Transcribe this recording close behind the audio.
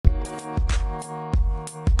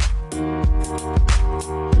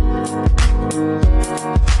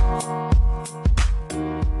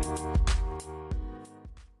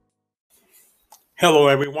Hello,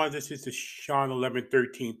 everyone. This is the Sean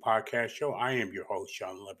 1113 podcast show. I am your host, Sean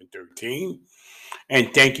 1113,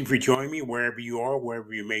 and thank you for joining me wherever you are,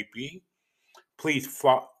 wherever you may be. Please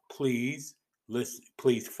listen.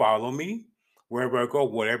 Please follow me wherever I go,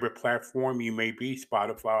 whatever platform you may be: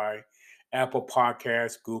 Spotify, Apple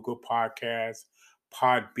Podcasts, Google Podcasts,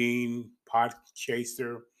 Podbean,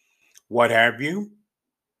 Podchaser, what have you.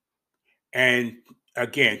 And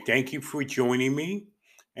again, thank you for joining me,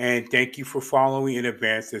 and thank you for following in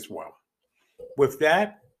advance as well. With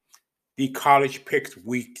that, the college picks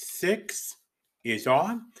week 6 is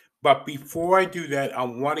on. But before I do that, I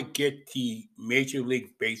want to get the Major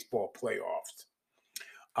League Baseball playoffs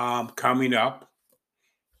coming up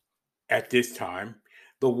at this time.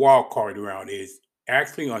 The wild card round is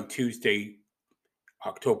actually on Tuesday,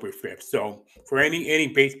 October 5th. So for any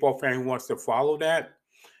baseball fan who wants to follow that,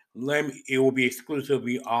 it will be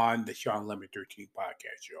exclusively on the Sean Lemon 13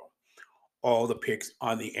 podcast show. All the picks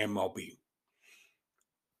on the MLB.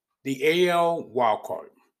 The AL wild card.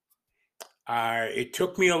 It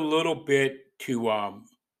took me a little bit to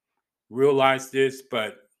realize this,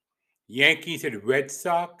 but Yankees and Red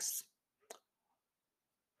Sox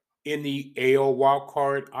in the AL wild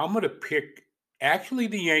card. I'm going to pick actually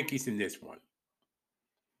the Yankees in this one.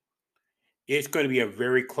 It's going to be a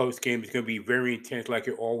very close game. It's going to be very intense, like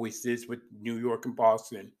it always is with New York and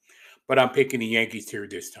Boston. But I'm picking the Yankees here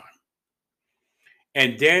this time.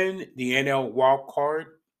 And then the NL wild card,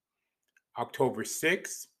 October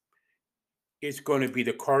 6th, is going to be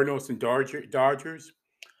the Cardinals and Dodgers.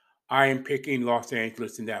 I am picking Los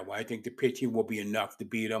Angeles in that one. I think the pitching will be enough to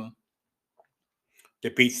beat them,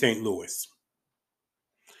 to beat St. Louis.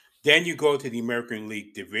 Then you go to the American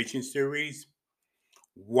League Division Series.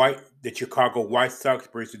 The Chicago White Sox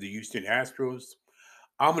versus the Houston Astros.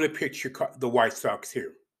 I'm going to pick the White Sox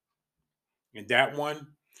here in that one.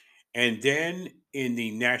 And then in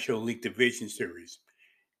the National League Division Series,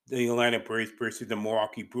 the Atlanta Braves versus the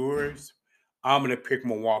Milwaukee Brewers. I'm going to pick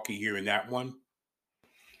Milwaukee here in that one.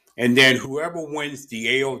 And then whoever wins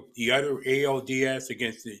the other ALDS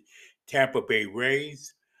against the Tampa Bay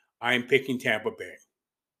Rays, I'm picking Tampa Bay.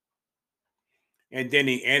 And then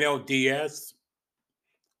the NLDS,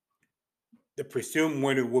 the presumed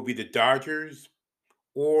winner will be the Dodgers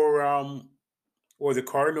or the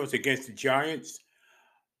Cardinals against the Giants.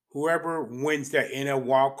 Whoever wins that NL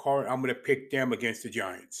wild card, I'm going to pick them against the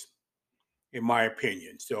Giants, in my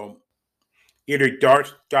opinion. So either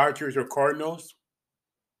Dodgers or Cardinals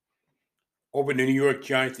over the New York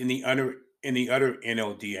Giants in the other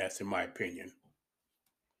NLDS, in my opinion.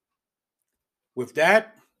 With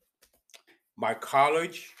that, my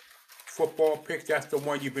college football picks, that's the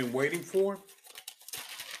one you've been waiting for.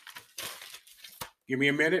 Give me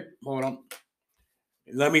a minute. Hold on.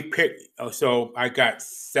 Let me pick. So I got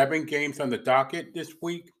 7 games on the docket this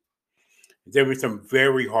week. There were some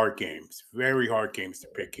very hard games to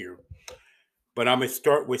pick here. But I'm going to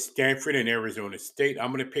start with Stanford and Arizona State.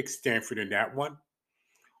 I'm going to pick Stanford in that one.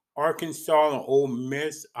 Arkansas and Ole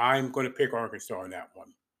Miss, I'm going to pick Arkansas in that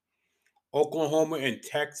one. Oklahoma and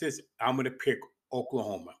Texas, I'm going to pick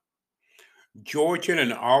Oklahoma. Georgia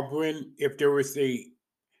and Auburn, if there was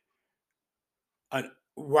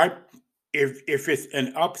if it's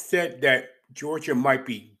an upset that Georgia might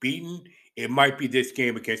be beaten, it might be this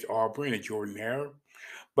game against Auburn and Jordan Hare.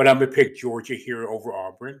 But I'm going to pick Georgia here over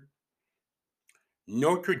Auburn.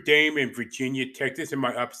 Notre Dame and Virginia Tech, this is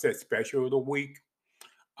my upset special of the week.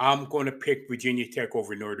 I'm going to pick Virginia Tech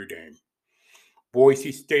over Notre Dame.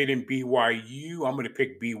 Boise State and BYU, I'm going to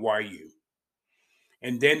pick BYU.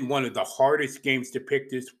 And then one of the hardest games to pick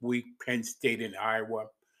this week, Penn State and Iowa.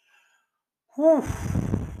 Whew.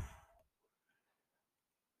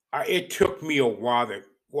 It took me a while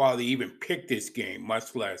to even pick this game,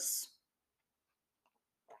 much less.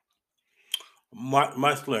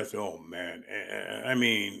 Oh man, I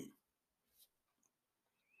mean,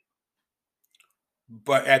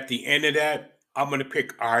 but at the end of that, I'm going to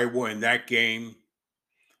pick Iowa in that game.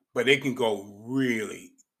 But it can go really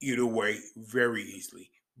either way very easily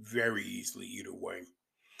either way.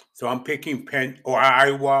 So I'm picking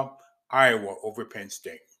Iowa over Penn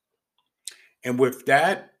State. And with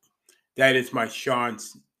that, that is my Sean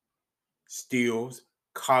Steele's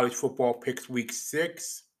college football picks week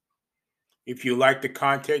 6. If you like the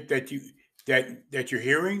content that you're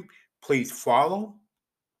hearing, please follow,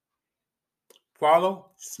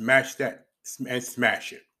 smash that, and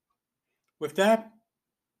smash it. With that,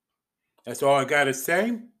 that's all I got to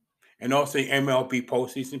say. And also MLB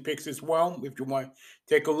postseason picks as well, if you want to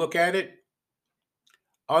take a look at it.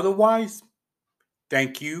 Otherwise,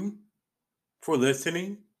 thank you for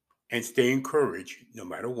listening and stay encouraged no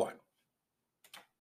matter what.